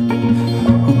kids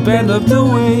who bend up the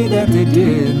way that they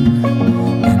did.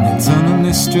 And they turn and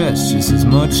they stretch just as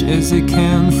much as they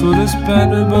can for this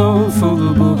bendable,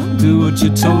 foldable, do what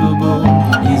you're toldable,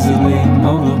 easily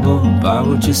moldable, buy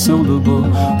what you're soldable,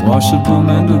 washable,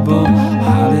 mendable,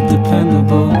 highly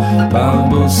dependable,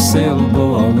 buyable,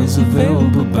 saleable, always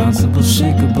available, bounceable,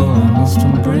 shakeable, almost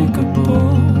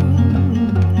unbreakable,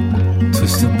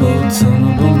 twistable,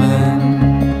 tunnable man.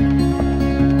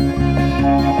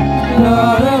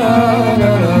 La la la la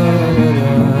la.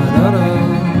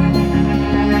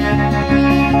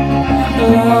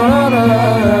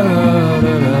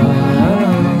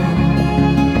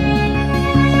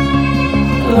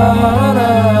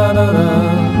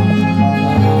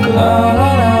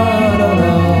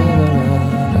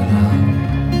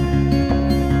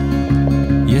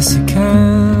 Yes, he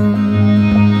can.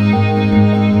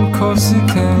 Of course he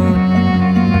can.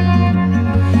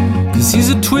 'Cause he's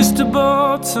a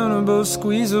twistable, turnable,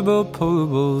 squeezable,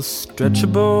 pullable,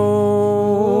 stretchable,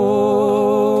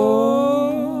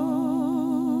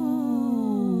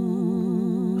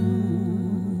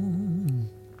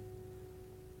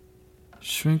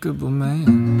 shrinkable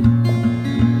man.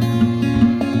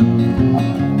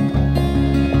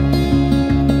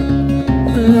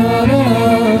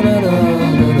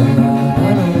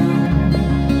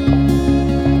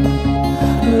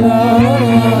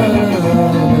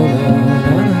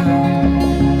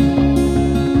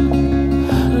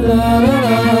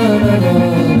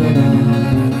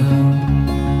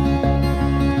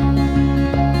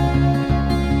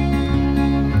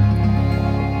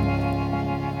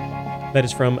 That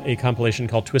is from a compilation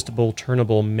called Twistable,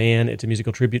 Turnable Man. It's a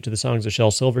musical tribute to the songs of Shel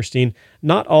Silverstein.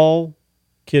 Not all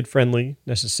kid-friendly,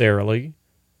 necessarily.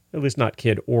 At least not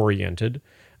kid-oriented.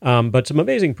 But some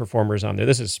amazing performers on there.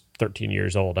 This is 13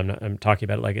 years old. I'm talking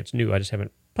about it like it's new. I just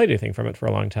haven't played anything from it for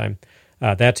a long time.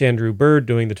 That's Andrew Bird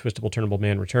doing the Twistable, Turnable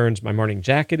Man Returns. My Morning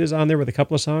Jacket is on there with a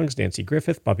couple of songs. Nancy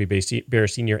Griffith, Bobby Bear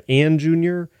Sr. and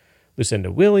Jr.,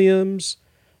 Lucinda Williams,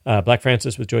 Black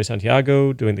Francis with Joy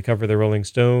Santiago doing the cover of the Rolling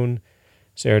Stone,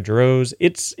 Sarah Jarosz.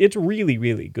 It's really,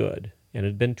 really good. And it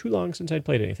had been too long since I'd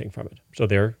played anything from it. So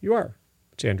there you are.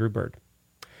 It's Andrew Bird.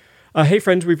 Hey,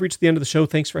 friends, we've reached the end of the show.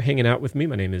 Thanks for hanging out with me.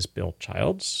 My name is Bill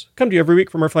Childs. Come to you every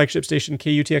week from our flagship station,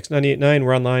 KUTX 98.9.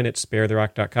 We're online at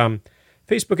sparetherock.com,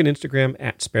 Facebook and Instagram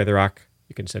at sparetherock.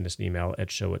 You can send us an email at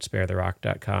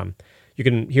show@sparetherock.com. You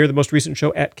can hear the most recent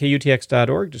show at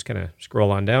KUTX.org. Just kind of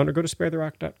scroll on down or go to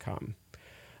sparetherock.com.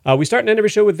 We start and end every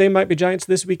show with They Might Be Giants.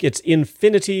 This week it's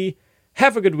Infinity.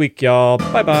 Have a good week, y'all.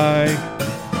 Bye-bye.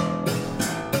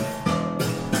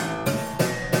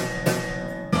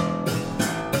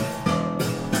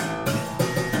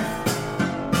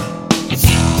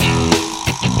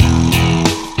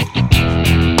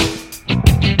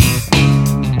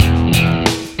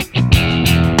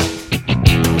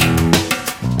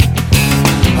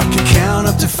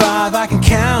 I can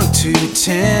count to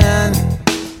 10.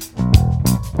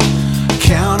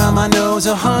 Count on my nose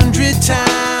 100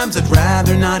 times, I'd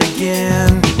rather not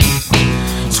again.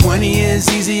 20 is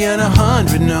easy and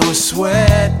 100 no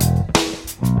sweat.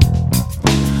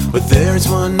 But there's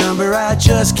one number I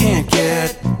just can't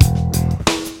get.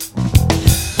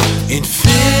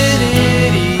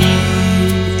 Infinity,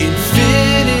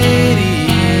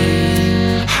 infinity.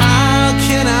 How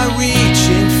can I reach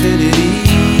infinity?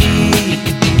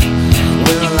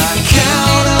 Well, I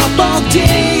count up all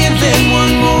day and then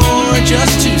one more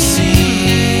just to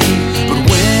see. But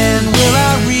when will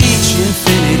I reach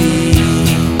infinity?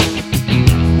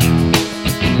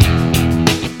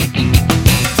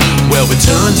 Well, with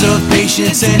tons of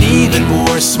patience and even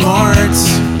more smarts,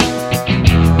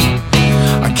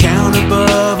 I count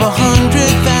above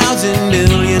 100,000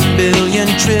 million, billion,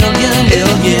 trillion,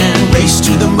 billion. Race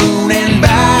to the moon and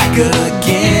back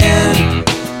again.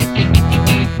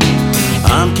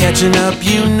 I'm catching up,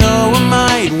 you know I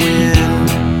might win.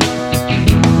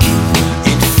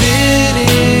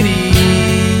 Infinity,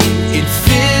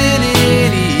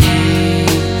 infinity.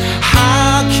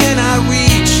 How can I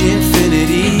reach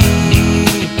infinity?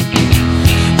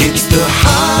 It's the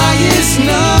highest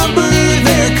number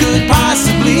there could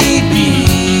possibly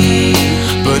be,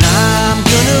 but I'm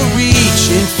gonna reach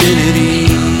infinity.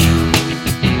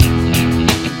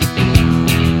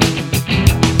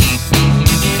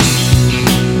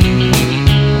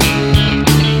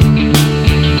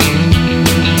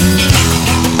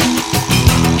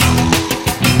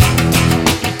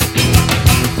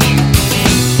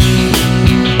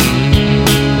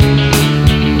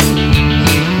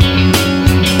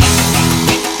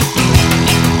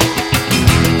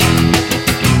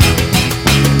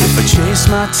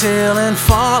 My tail and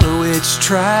follow its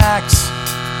tracks.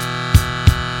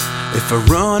 If I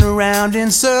run around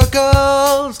in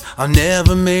circles, I'll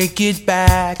never make it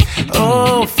back.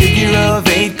 Oh, figure of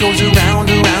eight goes around,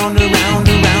 around, around,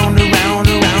 around, around.